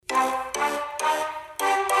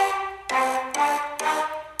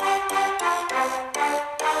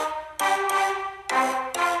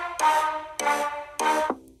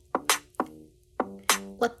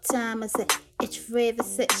mama say, it's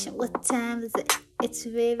realization. What time is it? It's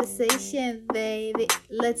realization, baby.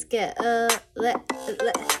 Let's go.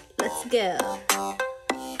 Let's go.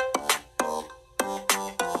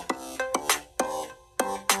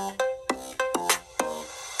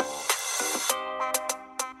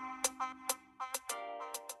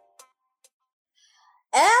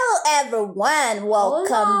 Hello, everyone.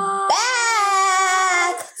 Welcome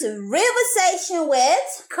back to Realization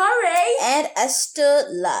with Corey and Esther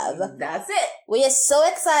Love. That's it. We are so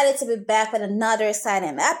excited to be back with another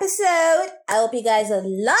exciting episode. I hope you guys are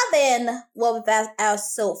loving what we've had out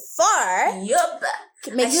so far. Yup.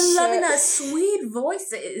 Make Are you sure- loving our sweet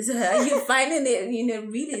voices? Are you finding it,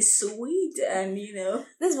 really sweet and,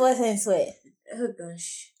 This voice ain't sweet. oh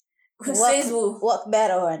gosh. Says who? What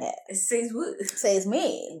better on it? It says who? Says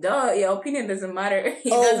me. Duh, your opinion doesn't matter. It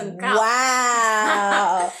doesn't count.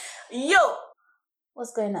 Wow. Yo!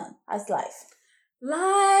 What's going on? How's life?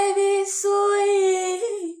 Life is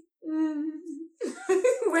sweet.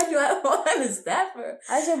 What is that for?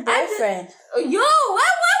 How's your boyfriend? Yo, why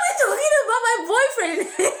are we talking about my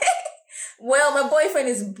boyfriend? Well, my boyfriend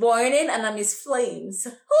is burning and I'm his flames.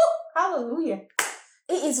 Woo, hallelujah.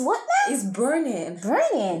 It is what now? It's burning.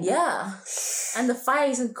 Burning. Yeah. And the fire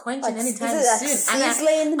isn't quenching anytime is it soon.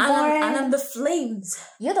 sizzling and burn? I'm the flames.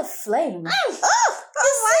 You're the flame. Oh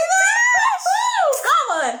my gosh! Come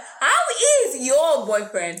on. How is your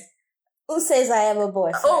boyfriend? Who says I have a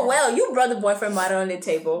boyfriend? Oh, well, you brought the boyfriend matter on the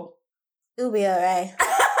table. It'll be alright.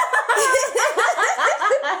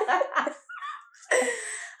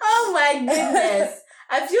 Oh my goodness.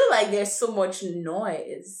 I feel like there's so much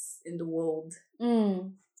noise in the world.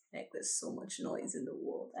 Like there's so much noise in the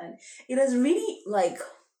world. And it has really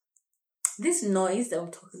this noise that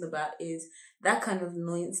I'm talking about is that kind of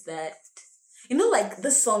noise that like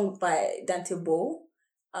the song by Dante Bowe,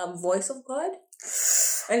 Voice of God.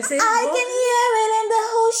 And it says I can hear it in the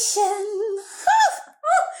ocean.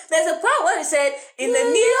 there's a part where it said in the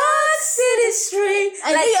New York City street.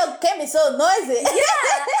 And New York can be so noisy. Yeah,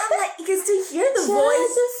 I'm like, you can still hear the Just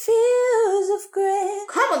voice. the fields of grain.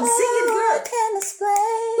 Come on, sing it, girl. I can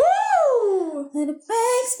explain. Woo! And it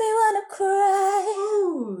makes me wanna cry.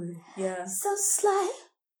 Ooh, yeah. So slight,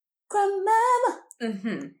 grandmama,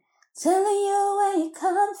 Mm-hmm. telling you where you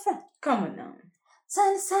come from. Come on now.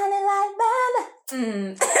 Sunny like banana.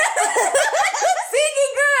 Singing,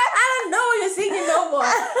 girl. I don't know you're singing no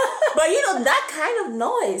more. But that kind of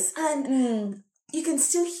noise. And you can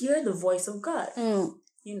still hear the voice of God.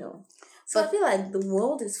 So I feel like the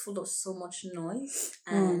world is full of so much noise.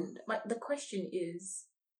 And the question is,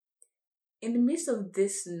 in the midst of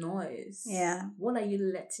this noise, Yeah. what are you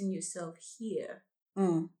letting yourself hear?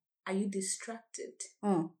 Are you distracted?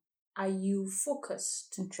 Are you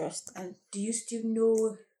focused? Interesting. Do you still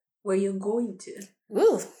know where you're going to?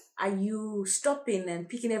 Ooh. Are you stopping and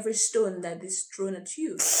picking every stone that is thrown at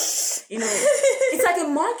you? It's like a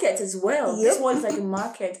market as well. Yep. This one is like a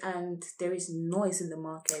market and there is noise in the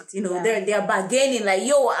market. Yeah. They're bargaining like,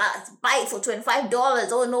 yo, buy it for $25.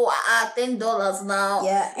 Oh no, $10 now.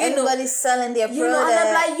 Yeah, everybody's selling their product. And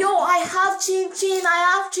I'm like, yo, I have chin,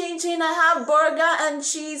 I have burger and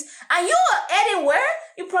cheese. And you are anywhere,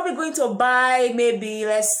 you're probably going to buy maybe,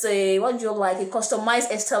 let's say, what do you like? A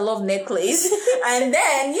customized Esther Love necklace. And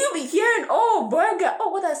then you'll be hearing, oh, burger. Oh,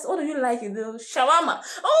 what do you like? Shawarma.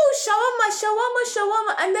 Oh,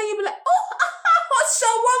 shawarma. And then you'll be like, oh,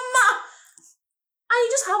 shawarma. And you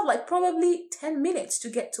just have probably 10 minutes to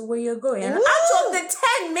get to where you're going. And out of the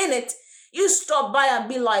 10 minutes, you stop by and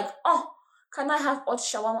be like, oh, can I have hot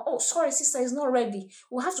shawarma? Oh, sorry, sister, it's not ready.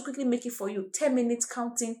 We'll have to quickly make it for you. 10 minutes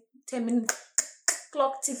counting, 10 minutes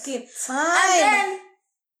clock ticking. Time. And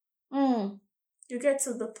then you get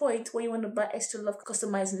to the point where you want to buy Extra Love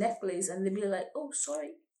customized necklace and they'll be like, oh,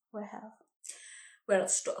 sorry, we're out of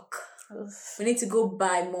stock. Oof. We need to go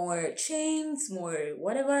buy more chains, more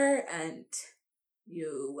whatever, and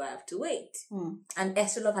you have to wait. And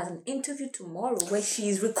Esther Love has an interview tomorrow where she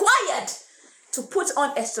is required to put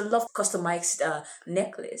on Esther Love customized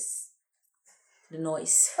necklace. The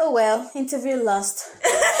noise. Oh well, interview lost.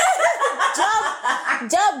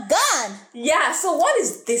 Job gone. Yeah, so what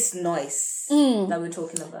is this noise that we're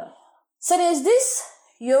talking about? So there's this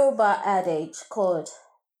Yoruba adage called,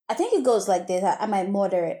 I think it goes like this, I might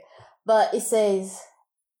murder it, but it says,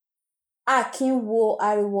 Akin wo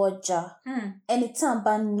ariwo ọjà. Anytime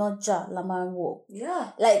bá nájà la máa ń wò.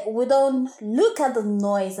 Yeah. Like, we don't look at the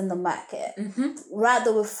noise in the market.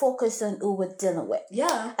 Rather, we focus on who we're dealing with.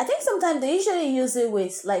 Yeah. I think sometimes they usually use it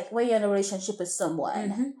with, like, when you're in a relationship with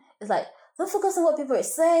someone. It's like, don't focus on what people are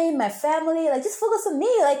saying, my family, like just focus on me.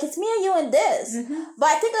 Like it's me and you and this. But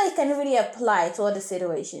I think that it can really apply to other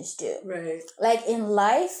situations too. Right. Like in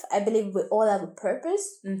life, I believe we all have a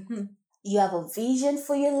purpose. You have a vision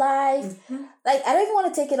for your life. Like I don't even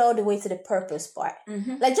want to take it all the way to the purpose part.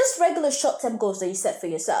 Like just regular short-term goals that you set for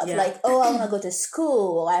yourself. Yeah. Like, oh, I want to go to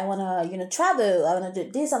school. I want to, travel. I want to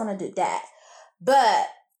do this. I want to do that. But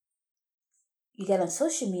you get on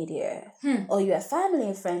social media or you have family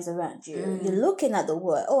and friends around you. You're looking at the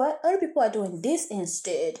world. Oh, other people are doing this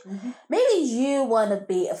instead. Maybe you want to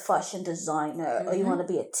be a fashion designer or you want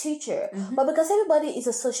to be a teacher. But because everybody is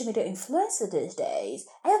a social media influencer these days,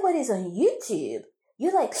 everybody's on YouTube.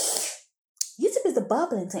 You're like, YouTube is the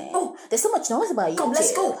bubbling thing. Oh, there's so much noise about YouTube. Come,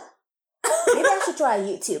 let's go. Maybe I should try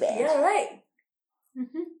YouTubing. Yeah, right.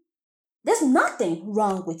 There's nothing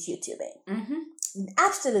wrong with YouTubing.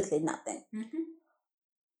 Absolutely nothing.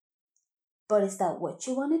 But is that what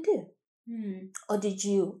you want to do? Or did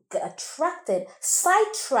you get attracted,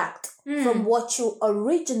 sidetracked from what you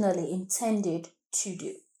originally intended to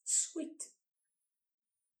do? Sweet.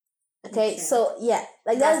 Okay, so yeah,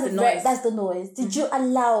 like that's the noise. Did you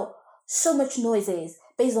allow so much noises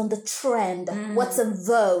based on the trend? What's in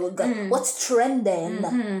vogue? What's trending?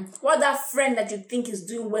 What that friend that you think is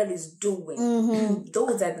doing well is doing.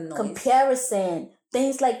 Those are the noise. Comparison,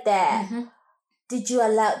 things like that. Did you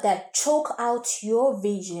allow that choke out your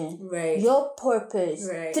vision, your purpose,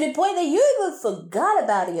 to the point that you even forgot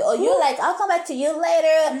about it? Or you're like, I'll come back to you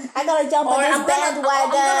later. I gotta jump on this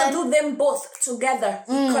bandwagon. I'm gonna do them both together.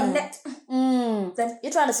 Connect them.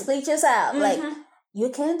 You're trying to split yourself. Like, you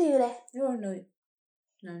can't do that. You know it.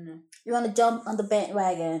 No. You want to jump on the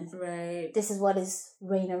bandwagon. Right. This is what is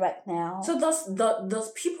reigning right now. So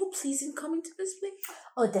does people pleasing come into this play?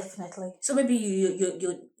 Oh, definitely. So maybe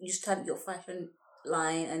you start your fashion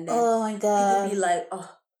line and then oh my god, people be like, oh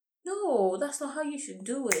no, that's not how you should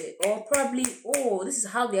do it. Or probably, oh, this is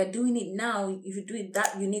how they are doing it now. If you do it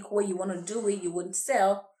that unique way you want to do it, you wouldn't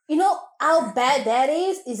sell. You know how bad that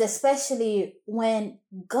is especially when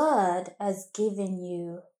God has given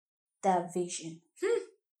you that vision.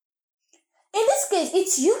 In this case,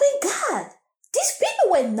 it's you and God. These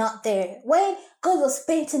people were not there when God was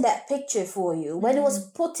painting that picture for you, when He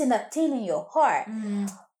was putting that thing in your heart.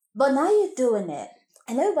 But now you're doing it,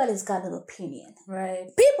 and everybody's got an opinion.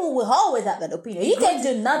 Right. People will always have an opinion. You can't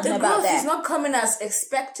do nothing about that. The growth is not coming as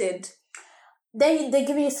expected. Then they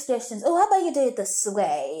give you suggestions. Oh, how about you do it this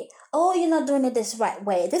way? Oh, you're not doing it this right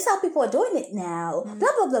way. This is how people are doing it now. Blah,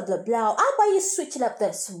 blah, blah, blah, blah. How about you switch it up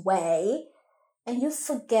this way? And you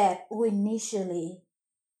forget who initially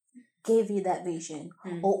gave you that vision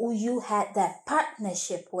or who you had that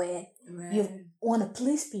partnership with. You want to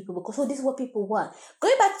please people because, this is what people want.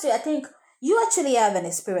 Going back to, I think you actually have an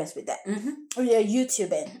experience with that. When you're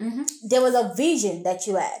YouTubing. There was a vision that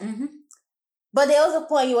you had. But there was a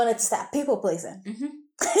point you wanted to start people pleasing.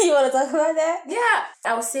 You want to talk about that? Yeah.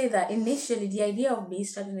 I would say that initially the idea of me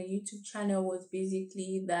starting a YouTube channel was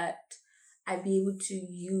basically that I'd be able to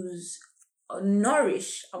use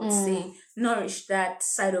nourish that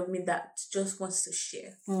side of me that just wants to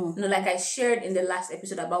share. Like I shared in the last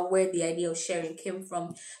episode about where the idea of sharing came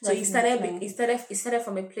from. So it started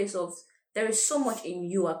from a place of there is so much in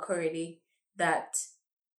you, Akorede, that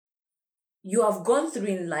you have gone through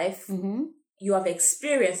in life. You have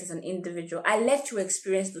experienced as an individual. I let you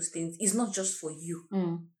experience those things. It's not just for you.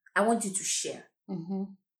 I want you to share.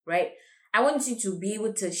 Right? I want you to be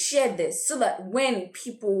able to share this so that when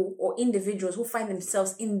people or individuals who find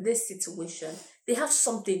themselves in this situation, they have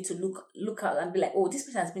something to look at and be like, oh, this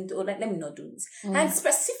person has been told, let me not do this. And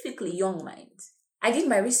specifically young minds. I did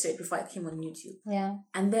my research before I came on YouTube. Yeah.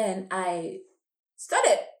 And then I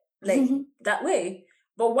started like that way.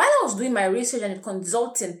 But while I was doing my research and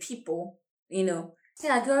consulting people,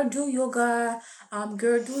 yeah, girl, do yoga.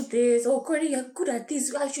 Girl, do this. Oh, Corey, you're good at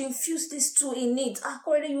this. I should infuse this too in it.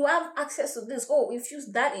 Corey, you have access to this. Oh,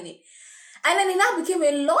 infuse that in it. And then it now became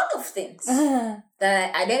a lot of things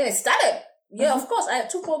that I then started. Yeah, of course, I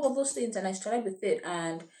took all of those things and I started with it.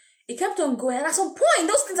 And it kept on going. And at some point,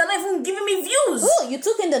 those things are not even giving me views. Oh, you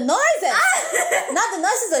took in the noises. Now the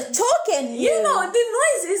noises are choking you. The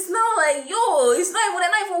noise is now like, they're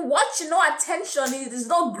not even watching, no attention. It's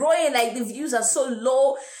not growing. Like the views are so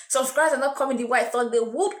low. Subscribers are not coming the way I thought they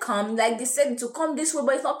would come. Like they said to come this way,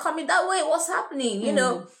 but it's not coming that way. What's happening? And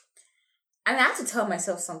I had to tell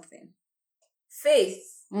myself something.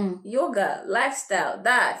 Faith, yoga, lifestyle,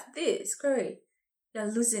 this, great.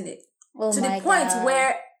 You're losing it. Oh, to the point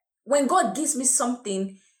where when God gives me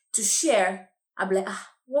something to share, I'll be like,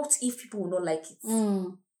 what if people will not like it?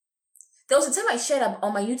 There was a time I shared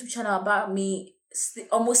on my YouTube channel about me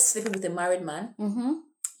almost sleeping with a married man. Mm-hmm.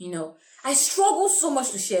 You know, I struggle so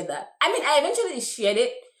much to share that. I mean, I eventually shared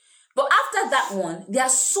it. But after that one, there are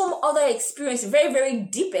some other experiences, very, very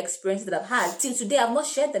deep experiences that I've had. Till today, I've not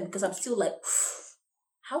shared them because I'm still like,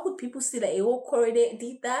 how would people say that Ewo Korede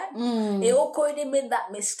did that? Ewo Korede made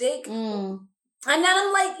that mistake? And then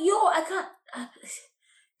I'm like, yo, I can't.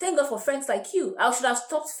 Thank God for friends like you. I should have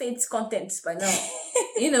stopped faith content by now.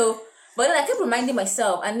 You know? But then I kept reminding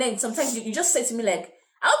myself. And then sometimes you just say to me like,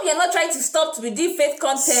 I hope you're not trying to stop to be deep faith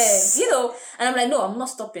content. You know? And I'm like, no, I'm not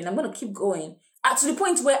stopping. I'm going to keep going. To the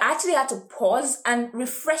point where I actually had to pause and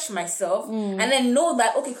refresh myself. And then know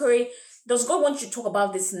that, okay, Corey, does God want you to talk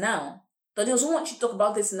about this now? Does He doesn't want you to talk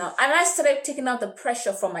about this now? And I started taking out the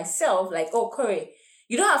pressure from myself. Like, oh, Corey,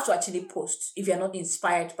 you don't have to actually post if you're not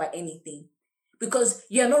inspired by anything. Because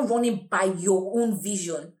you're not running by your own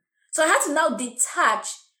vision. So I had to now detach.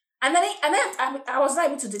 And then I was not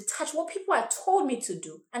able to detach what people had told me to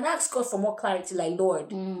do. And ask God for more clarity. Like,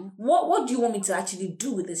 Lord, what do you want me to actually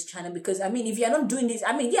do with this channel? Because, I mean, if you're not doing this,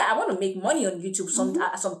 I mean, yeah, I want to make money on YouTube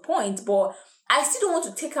at some point. But I still don't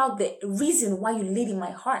want to take out the reason why you laid in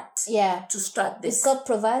my heart to start this. Is God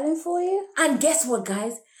providing for you? And guess what,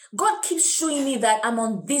 guys? God keeps showing me that I'm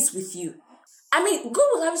on this with you. I mean, God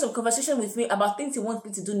was having some conversation with me about things He wants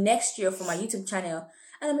me to do next year for my YouTube channel.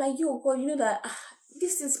 And I'm like, yo, God, you know that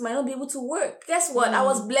these things might not be able to work. Guess what? I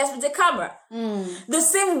was blessed with a camera. The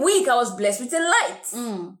same week, I was blessed with a light.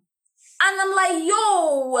 And I'm like,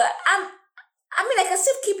 yo, I can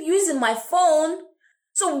still keep using my phone.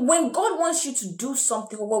 So when God wants you to do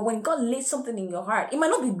something, or when God lays something in your heart, it might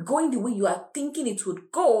not be going the way you are thinking it would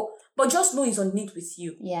go, but just know He's on it with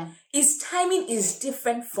you. Yeah. His timing is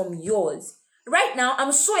different from yours. Right now,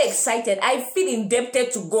 I'm so excited. I feel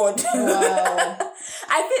indebted to God. Wow.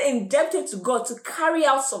 I feel indebted to God to carry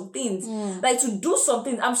out some things, like to do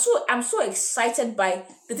something. I'm so excited by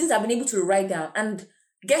the things I've been able to write down. And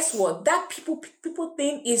guess what? That people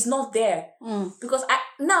thing is not there because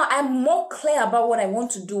I'm more clear about what I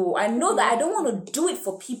want to do. I know that I don't want to do it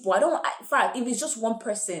for people. In fact, if it's just one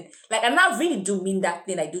person, like, and I really do mean that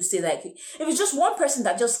thing. I do say that if it's just one person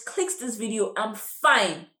that just clicks this video, I'm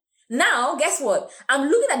fine. Now, guess what? I'm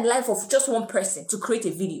looking at the life of just one person to create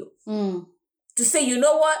a video. To say, you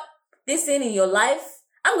know what? This thing in your life,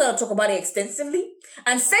 I'm going to talk about it extensively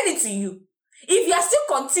and send it to you. If you are still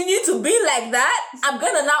continue to be like that, I'm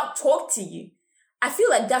going to now talk to you. I feel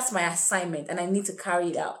like that's my assignment and I need to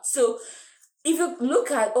carry it out. So if you look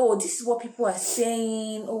at, this is what people are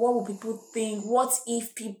saying, or what will people think? What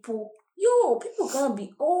if people going to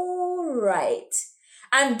be all right.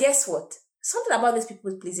 And guess what? Something about this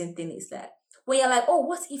people pleasing thing is that when you're like,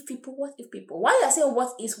 what if people? Why are you saying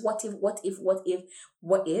what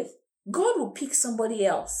if? God will pick somebody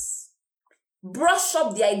else. Brush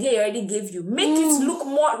up the idea He already gave you. Make it look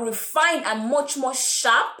more refined and much more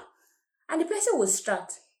sharp. And the person will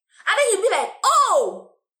start. And then you'll be like, I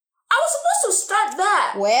was supposed to start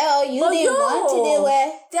that. Well, you didn't want to do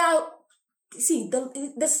it.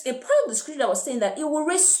 There's a part of the scripture that was saying that it will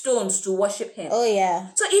raise stones to worship Him. Oh, yeah.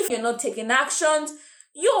 So if you're not taking actions,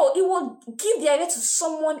 it will give the idea to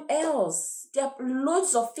someone else. There are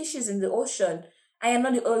loads of fishes in the ocean. I am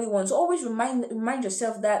not the only one. So always remind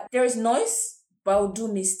yourself that there is noise, but I will do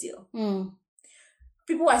me still.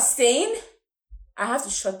 People are saying, I have to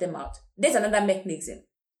shut them out. There's another mechanism.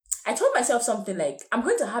 I told myself something like, I'm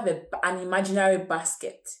going to have an imaginary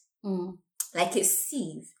basket, like a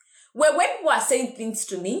sieve, where when people are saying things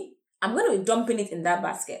to me, I'm going to be dumping it in that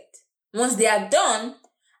basket. Once they are done,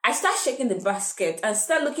 I start shaking the basket and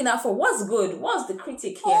start looking out for what's good, what's the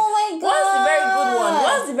critic here, oh my God, what's the very good one,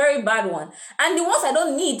 what's the very bad one. And the ones I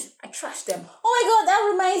don't need, I trash them. Oh my God, that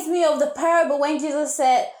reminds me of the parable when Jesus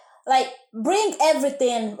said, like, bring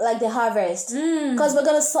everything, like the harvest, because we're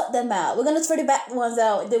going to sort them out. We're going to throw the bad ones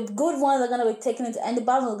out. The good ones are going to be taken into, and the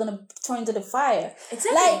bad ones are going to turn into the fire.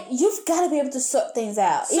 Exactly. Like, you've got to be able to sort things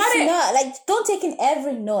out. If not, like, don't take in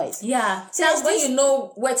every noise. Yeah. So that's when you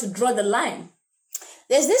know where to draw the line.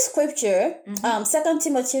 There's this scripture, 2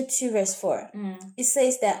 Timothy 2 verse 4. It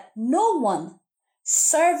says that no one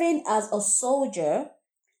serving as a soldier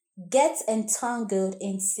gets entangled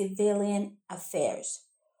in civilian affairs,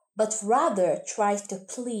 but rather tries to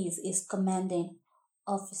please his commanding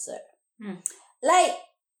officer. Like,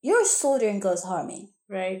 you're a soldier in God's army.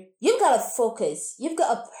 Right. You've got a focus. You've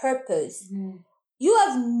got a purpose. You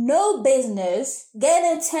have no business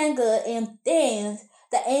getting entangled in things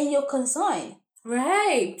that ain't your concern.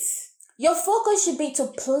 Right. Your focus should be to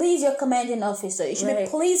please your commanding officer. It should be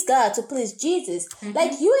please God, to please Jesus.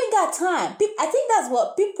 Like, you ain't got time. I think that's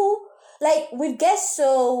what people, like, we get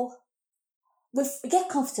so we get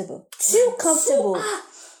comfortable, too comfortable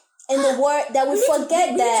in the word that we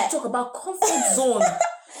forget we that. need to talk about comfort zone.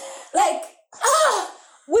 Like,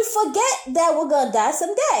 we forget that we're gonna die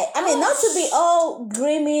someday. I mean, not to be all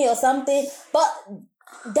grimy or something, but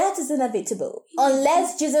that is inevitable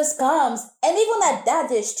unless Jesus comes. And even at that,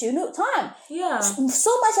 there's still no time. Yeah.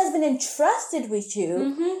 So much has been entrusted with you.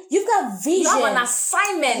 Mm-hmm. You've got vision. You have an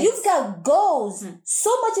assignment. You've got goals.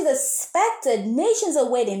 So much is expected. Nations are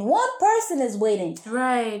waiting. One person is waiting.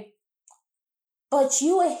 Right. But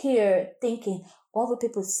you are here thinking, what will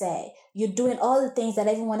people say? You're doing all the things that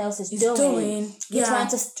everyone else is doing. You're trying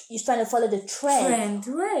to follow the trend.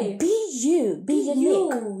 Right. Be you. Be unique.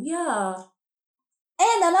 You. Yeah.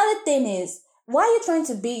 And another thing is, while you're trying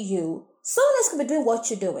to be you, someone else could be doing what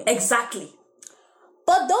you're doing. Exactly.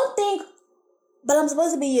 But don't think, but I'm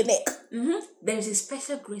supposed to be unique. Mm-hmm. There is a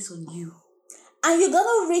special grace on you. And you're going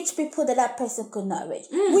to reach people that person could not reach.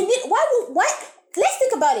 Why? Let's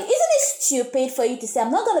think about it. Isn't it stupid for you to say,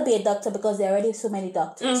 I'm not going to be a doctor because there are already so many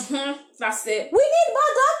doctors? Mm-hmm. That's it. We need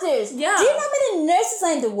more doctors. Yeah. Do you know how many nurses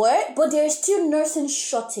are in the world? But there is still nursing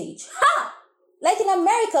shortage. Ha! Like in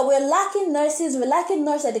America, we're lacking nurses, we're lacking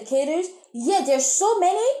nurse educators. Yeah, there's so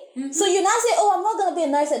many. Mm-hmm. So you now say, oh, I'm not going to be a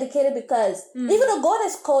nurse educator because even though God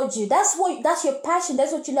has called you, that's your passion,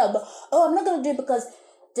 that's what you love. But, oh, I'm not going to do it because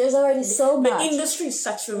there's already so much. The industry is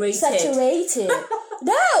saturated.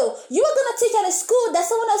 No, you are going to teach at a school that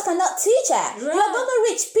someone else cannot teach at. Right. You are going to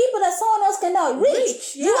reach people that someone else cannot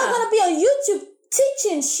reach. Yeah. You are going to be on YouTube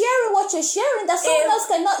teaching, sharing what you're sharing that someone else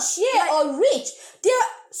cannot share or reach. There are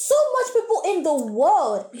so much people in the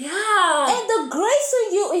world. Yeah. And the grace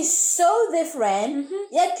on you is so different.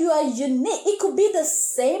 Yet you are unique. It could be the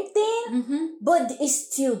same thing, but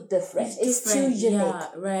it's still different. It's still unique. Yeah,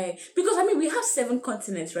 right. Because, I mean, we have 7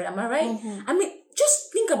 continents, right? Am I right? I mean,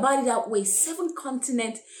 just think about it that way. 7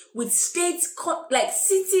 continents with states, like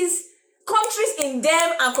cities, countries in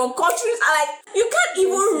them, and from countries. Like, you can't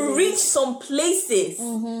even reach some places.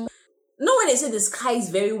 No, when they say the sky is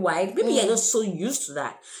very wide, maybe you're just so used to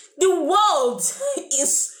that. The world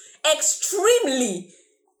is extremely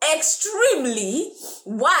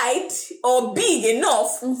wide or big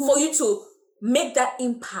enough for you to make that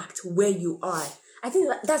impact where you are. I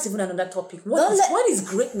think that's even another topic. What is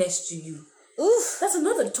greatness to you? Oof. That's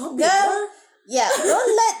another topic. Girl, yeah,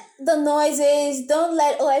 don't let the noises, don't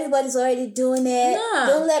let, everybody's already doing it. Yeah.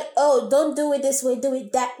 Don't do it this way, do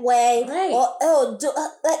it that way. Right. Or,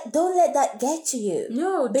 don't let that get to you.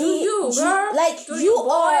 No, girl. Like,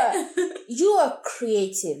 you are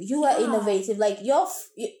creative. You are innovative. Like, your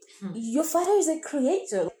father is a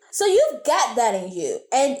creator. So you've got that in you.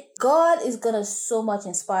 And God is going to so much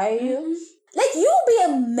inspire you. Like, you'll be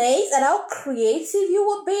amazed at how creative you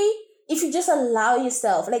will be if you just allow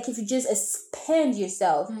yourself, like if you just expand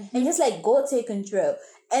yourself and just like go take control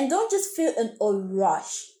and don't just feel in a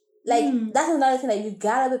rush. Like that's another thing, like you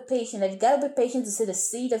gotta be patient. Like you gotta be patient to see the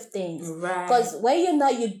seed of things. Right. Because when you're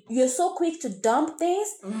not, you're so quick to dump things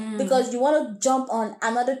because you want to jump on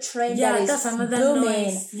another trend that is booming.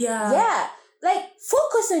 Noise. Yeah. Like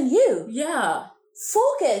focus on you. Yeah.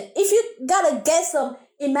 Focus. If you gotta get some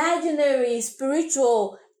imaginary,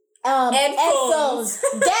 spiritual headphones.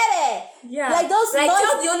 Get it. Yeah. Like those like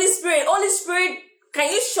tell the Holy Spirit. Holy Spirit, can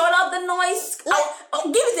you shut up the noise? Like,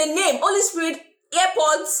 give it a name. Holy Spirit,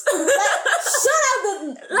 AirPods. Like, shut up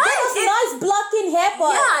the noise blocking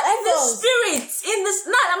AirPods. Yeah, in the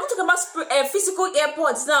spirit. I'm not talking about physical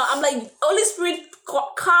AirPods now. I'm like, Holy Spirit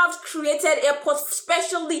carved, created AirPods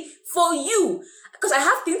specially for you. Because I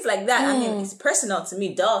have things like that. I mean, it's personal to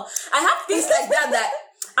me, duh. I have things like that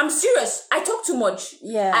I'm serious. I talk too much.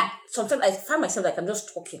 Yeah. Sometimes I find myself like I'm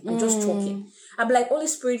just talking. I'm like, Holy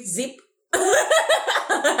Spirit, zip.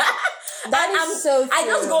 That is so true. I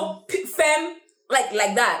just go firm like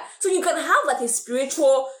that. So you can have like a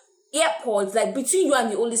spiritual AirPods like between you and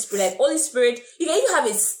the Holy Spirit. Like Holy Spirit, you can even have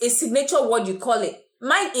a signature word you call it.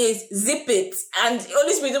 Mine is zip it, and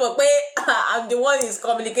Holy Spirit will say, I'm the one he's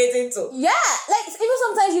communicating to. Yeah, like even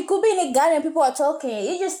sometimes you could be in a garden and people are talking.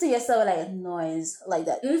 You just to yourself like noise like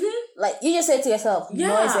that. Like you just say to yourself,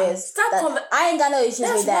 noises. I ain't got no issues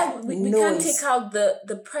with that. We can't take out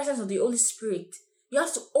the presence of the Holy Spirit. You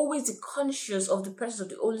have to always be conscious of the presence of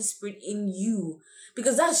the Holy Spirit in you,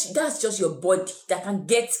 because that's just your body that can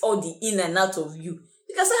get all the in and out of you.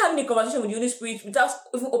 You can start having a conversation with the Holy Spirit without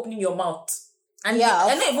even opening your mouth. And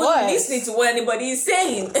not even listening to what anybody is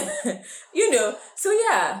saying. So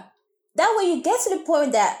yeah. That way you get to the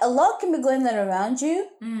point that a lot can be going on around you,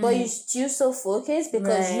 but you're still so focused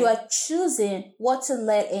because you are choosing what to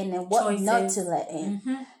let in and what not to let in.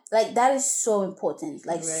 Like that is so important.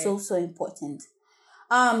 Like so important.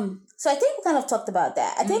 So I think we kind of talked about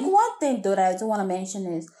that. I think one thing though that I do want to mention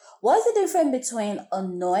is, what's the difference between a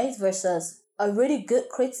noise versus a really good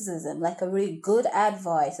criticism, like a really good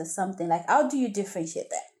advice or something? Like, how do you differentiate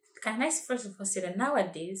that? Can I first of all say that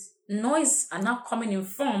nowadays, noise are now coming in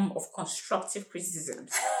form of constructive criticism.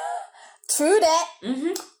 True that.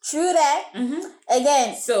 True that.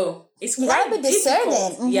 Again, so it's you quite gotta be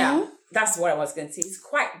discerning. Yeah, that's what I was going to say. It's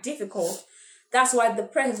quite difficult. That's why the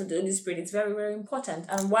presence of the Holy Spirit is very, very important.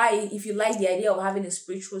 And why, if you like the idea of having a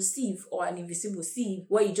spiritual sieve or an invisible sieve,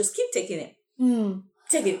 where you just keep taking it.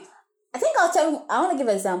 Take it. I think I want to give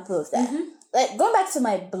an example of that. Like, going back to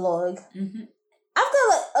my blog, I've got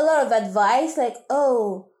like a lot of advice, like,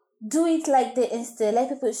 oh, do it like this instead, let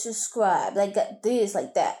people subscribe, like this,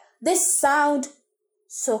 like that. They sound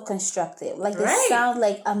so constructive. Like, they sound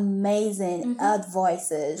like amazing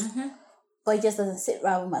advices, but it just doesn't sit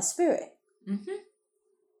right with my spirit.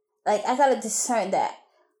 Like, I gotta discern that,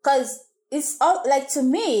 because it's all like, to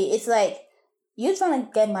me, it's like you're trying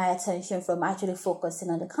to get my attention from actually focusing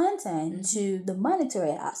on the content to the monetary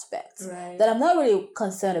aspect that I'm not really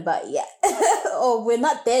concerned about yet, or we're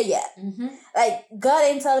not there yet. Like, God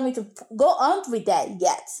ain't telling me to go on with that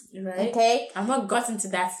yet. Okay, I've not gotten to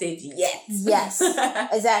that stage yet. Yes,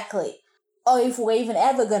 exactly. Or if we're even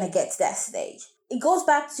ever gonna get to that stage. It goes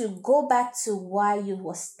back to why you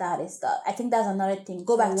were starting stuff. I think that's another thing.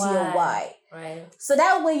 Go back to your why. Right. So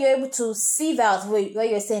that way you're able to sieve out what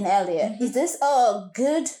you were saying earlier. Is this a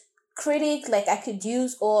good critic like I could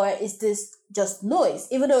use, or is this just noise?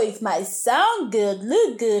 Even though it might sound good,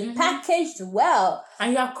 look good, packaged well.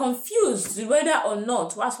 And you are confused whether or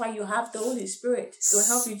not. That's why you have the Holy Spirit to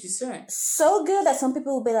help you discern. So good that some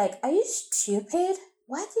people will be like, are you stupid?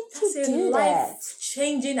 Why didn't you do that?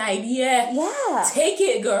 Life-changing idea. Yeah. Take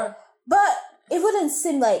it, girl. But it wouldn't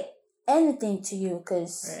seem like anything to you,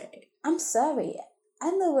 because I'm sorry.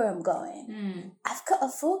 I know where I'm going. I've got a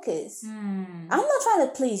focus. I'm not trying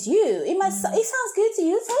to please you. It sounds good to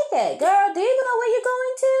you. Take it. Girl, do you even know where you're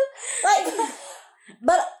going to? Like,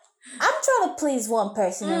 but I'm trying to please one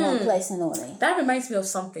person and one person only. That reminds me of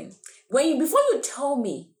something. Before you tell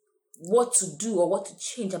me what to do or what to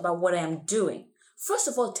change about what I am doing, first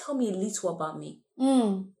of all, tell me a little about me.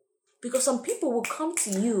 Because some people will come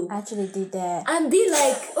to you. I actually did that. And be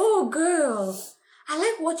like, oh, girl, I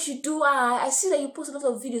like what you do. I see that you post a lot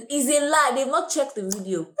of videos. It's a lie. They've not checked the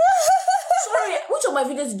video. Sorry, which of my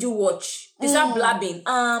videos did you watch? Is that blabbing?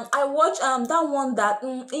 I watched that one that...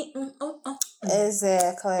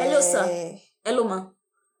 Exactly. Hello, sir. Hello, ma.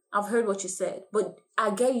 I've heard what you said, but I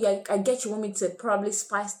get you want me to probably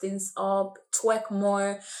spice things up, twerk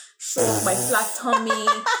more, show off my flat tummy,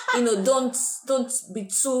 don't be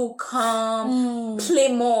too calm, play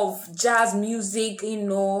more of jazz music,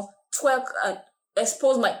 twerk,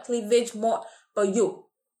 expose my cleavage more. But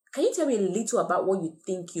can you tell me a little about what you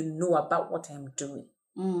think you know about what I'm doing?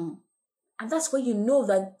 And that's where you know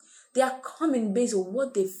that they are coming based on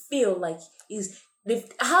what they feel like is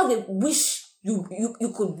how they wish you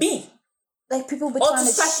could be. Like, people be trying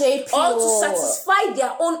to shape you. Or to satisfy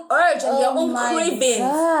their own urge and their own cravings.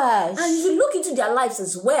 Gosh. And if you look into their lives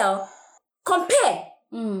as well, compare.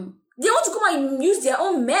 They want to come and use their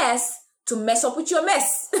own mess to mess up with your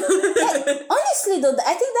mess. Honestly, though,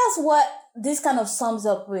 I think that's what this kind of sums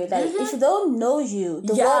up with. Like, if you don't know you,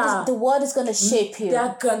 the world is gonna shape you.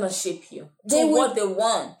 They're gonna shape you what they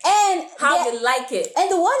want and how they like it. And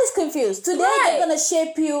the world is confused. Today they're gonna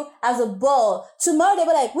shape you as a ball. Tomorrow they'll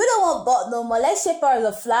be like, we don't want ball no more. Let's shape her as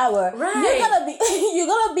a flower. Right. You're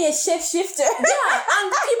gonna be a shapeshifter. Yeah,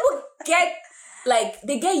 and people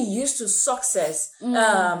they get used to success,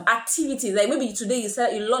 activities. Like, maybe today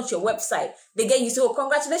you launch your website. They get used to,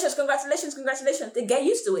 congratulations. They get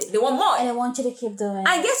used to it. They want more. And they want you to keep doing.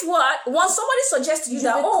 And guess what? Once somebody suggests to you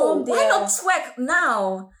that, why not twerk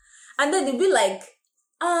now? And then they'll be like,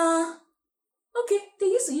 okay, they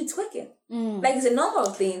used to you twerking. Like, it's a normal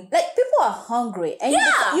thing. Like, people are hungry. And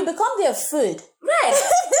you become their food. Right.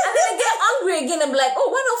 And then they get hungry again and be like,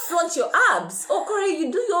 why not flaunt your abs? Corey,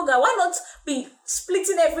 you do yoga. Why not be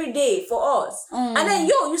splitting every day for us? And then,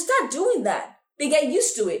 you start doing that. They get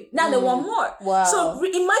used to it. Now they want more. Wow. So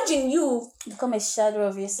imagine you become a shadow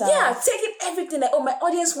of yourself. Yeah, taking everything like, my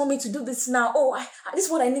audience want me to do this now. This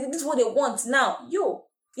is what I need. This is what they want now. You'll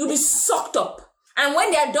be sucked up. And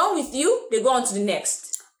when they're done with you, they go on to the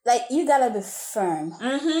next. Like, you gotta be firm.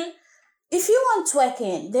 If you want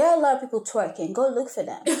twerking, there are a lot of people twerking. Go look for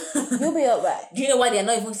them. You'll be alright. Do you know why they're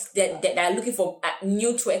not even... They're looking for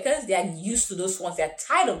new twerkers? They are used to those ones. They're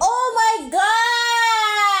tired of them. Oh my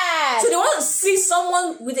God! So they want to see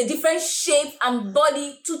someone with a different shape and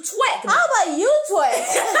body to twerk. How about you twerk?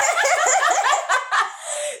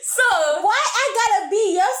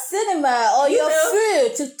 animal or your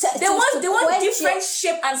food to they want different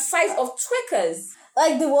shape and size of twickers.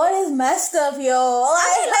 Like, the world is messed up, yo.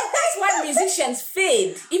 That's why musicians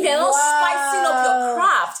fade. If you're not spicing up your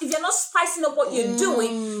craft, if you're not spicing up what you're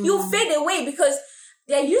doing, you fade away because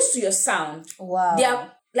they're used to your sound. Wow. They are,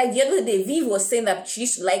 like the other day, Viv was saying that she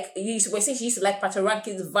used to like, she used to like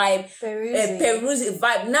Patorankin's vibe, Peruzzi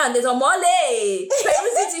vibe. Now there's a Omole.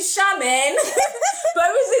 Peruzzi is shaman.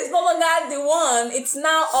 Peruzzi is no longer the one. It's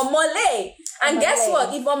now Omole. And guess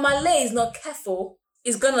what? If Omole is not careful,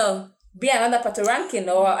 it's gonna be another Patorankin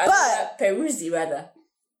or another Peruzzi rather.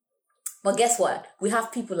 But guess what? We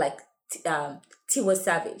have people like Tiwa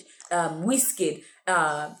Savage, Wizkid,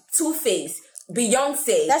 Two-Face,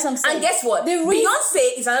 Beyonce. That's what I'm saying. And guess what?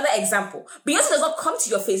 Beyonce is another example. Beyonce does not come to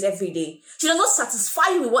your face every day. She does not satisfy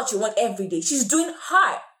you with what you want every day. She's doing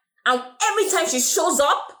her. And every time she shows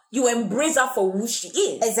up, you embrace her for who she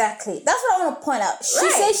is. Exactly. That's what I want to point out.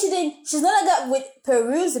 She said she's no longer with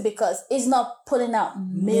Peruzzi because it's not putting out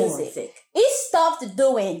music. It stopped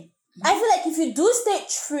doing. I feel like if you do stay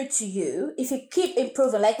true to you, if you keep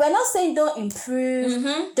improving, like, we're not saying don't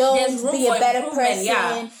improve, don't be a better person.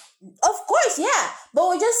 Yeah. Of course, yeah. But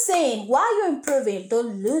we're just saying, while you're improving,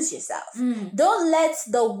 don't lose yourself. Don't let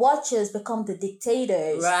the watchers become the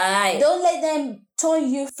dictators. Right. Don't let them turn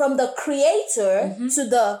you from the creator to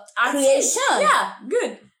the creation. Yeah,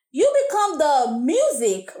 good. You become the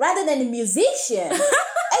music rather than the musician.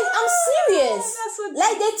 I'm serious.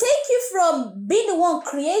 Like, they take you from being the one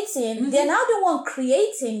creating, they're now the one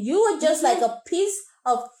creating. You are just like a piece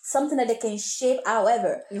of something that they can shape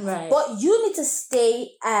however. Right. But you need to stay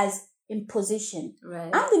as in position. Right.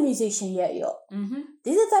 I'm the musician here, y'all.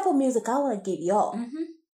 This is the type of music I want to give y'all.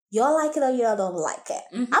 Y'all like it or y'all don't like it.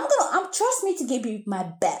 I'm trust me to give you my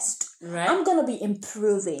best. Right. I'm gonna be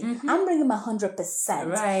improving. I'm bringing my 100%.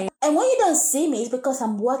 Right. And when you don't see me, it's because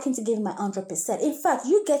I'm working to give my 100%. In fact,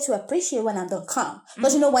 you get to appreciate when I don't come.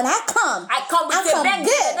 Because you know, when I come with the bang,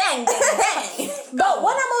 good. Bang, bang, bang. But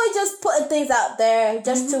when I'm always just putting things out there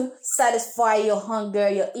just to satisfy your hunger,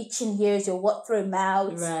 your itching ears, your watery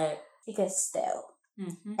mouth, right, it gets stale.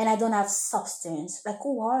 And I don't have substance. Like,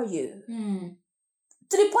 who are you?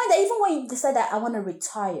 To the point that even when you decide that I want to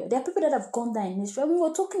retire, there are people that have gone down in history. We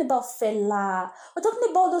were talking about Fela. We're talking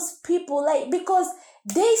about those people, like, because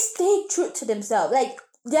they stay true to themselves. Like,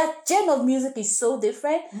 their genre of music is so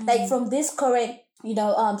different, like, from this current,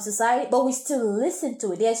 society, but we still listen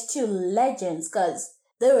to it. They're still legends because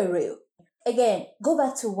they were real. Again, go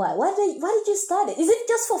back to why. Why did you start it? Is it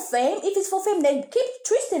just for fame? If it's for fame, then keep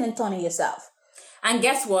twisting and turning yourself. And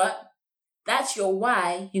guess what? That's your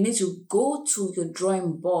why. You need to go to your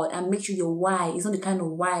drawing board and make sure your why is not the kind of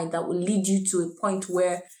why that will lead you to a point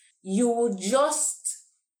where you will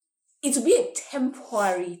it will be a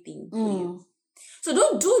temporary thing for you. So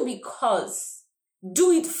don't do it because, do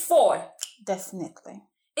it for. Definitely.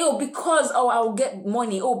 Because, I will get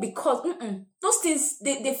money. Because, those things,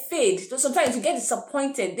 they fade. Sometimes you get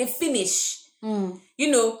disappointed. They finish.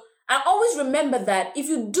 You know, and always remember that if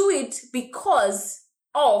you do it because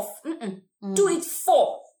of, do it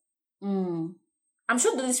for. I'm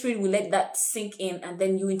sure the Holy Spirit will let that sink in and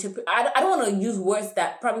then you interpret. I don't want to use words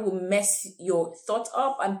that probably will mess your thoughts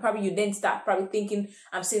up and probably you then start probably thinking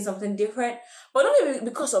I'm saying something different. But not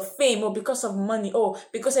because of fame or because of money or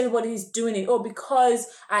because everybody is doing it or because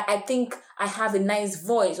I think I have a nice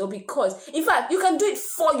voice or because, in fact, you can do it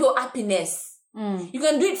for your happiness. You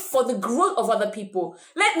can do it for the growth of other people.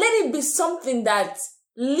 Let it be something that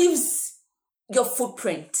leaves your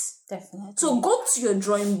footprint. Definitely. So go to your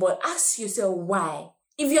drawing board, ask yourself why.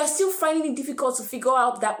 If you're still finding it difficult to figure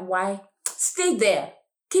out that why, stay there.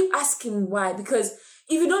 Keep asking why, because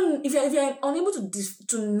if you're unable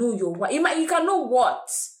to know your why, you can know what.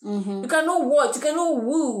 You can know what, you can know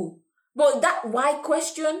who. But that why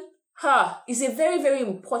question, is a very, very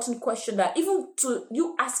important question that even to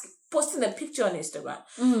you posting a picture on Instagram,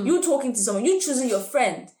 you talking to someone, you choosing your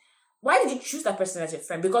friend. Why did you choose that person as your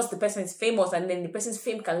friend? Because the person is famous and then the person's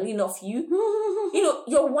fame can lean off you. You know,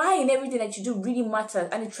 your why in everything that you do really matters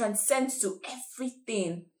and it transcends to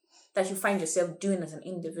everything that you find yourself doing as an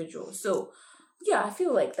individual. So, yeah, I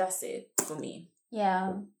feel like that's it for me.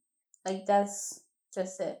 Yeah, like that's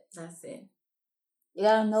just it. That's it. You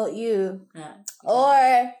gotta know you. Yeah.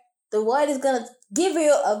 Or the world is gonna give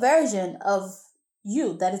you a version of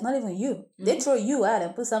you that is not even you. They throw you out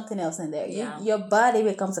and put something else in there. Yeah. Your body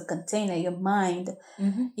becomes a container. Your mind,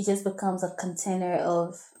 it just becomes a container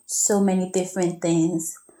of so many different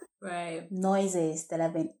things. Right. Noises that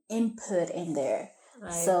have been input in there.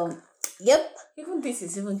 Right. So, yep. Even this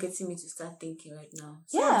is even getting me to start thinking right now.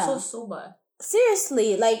 So yeah. I'm so sober.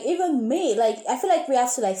 seriously, like even me, like I feel like we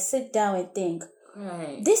have to like sit down and think.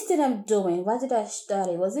 Right. This thing I'm doing, why did I start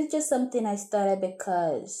it? Was it just something I started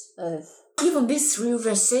because of? Even this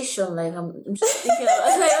realization, like I'm just thinking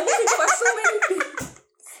about, like I'm thinking about so many things.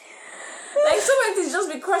 Like so many things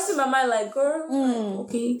just be crossing my mind, like girl, like,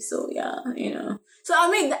 okay, so yeah, So I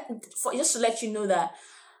mean, just to let you know that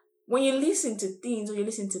when you listen to things or you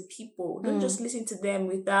listen to people, don't just listen to them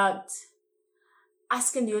without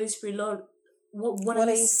asking the Holy Spirit, Lord, what are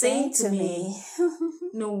you saying to me?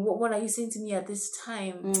 What are you saying to me at this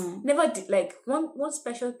time? Never like one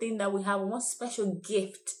special thing that we have, one special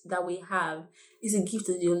gift that we have is a gift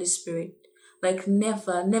of the Holy Spirit. Like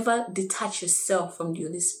never detach yourself from the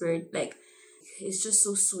Holy Spirit. Like it's just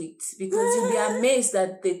so sweet because you'll be amazed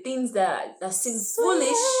that the things that seem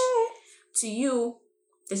foolish to you,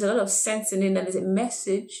 there's a lot of sense in it, and there's a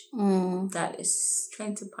message that is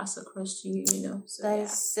trying to pass across to you, So, that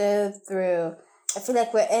is so true. I feel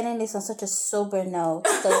like we're ending this on such a sober note.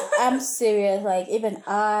 Because I'm serious. Like, even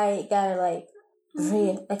I gotta, like,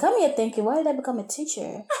 read. Like, I'm here thinking, why did I become a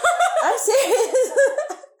teacher? I'm serious.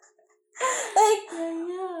 Like,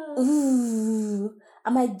 ooh,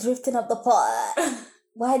 am I drifting up the pot?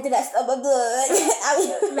 Why did I stop my blood?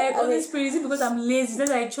 Holy Spirit, is it because I'm lazy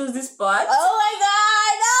that I chose this part? Oh my god!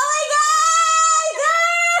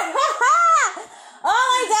 Girl! Oh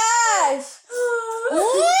my gosh!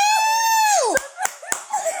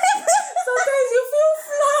 Sometimes you feel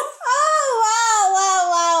flat. Oh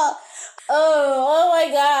wow! Oh my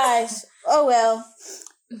gosh! Oh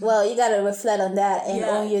well, you gotta reflect on that and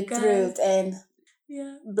own your truth and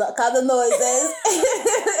block out the noises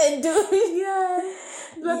and do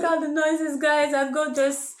block out the noises, guys, and go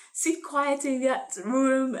just sit quiet in that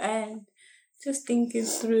room and just think it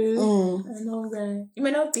through and all that. You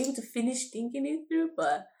may not be able to finish thinking it through,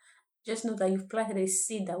 but just know that you've planted a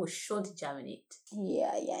seed that will surely germinate.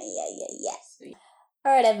 Yeah.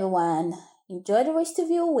 All right, everyone. Enjoy the rest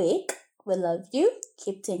of your week. We love you.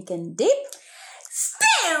 Keep thinking deep.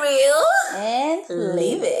 Stay real. And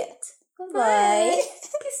live it. Bye.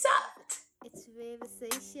 Peace out. It's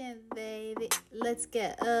Realization, baby. Let's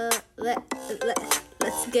go.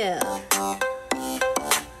 Let's go.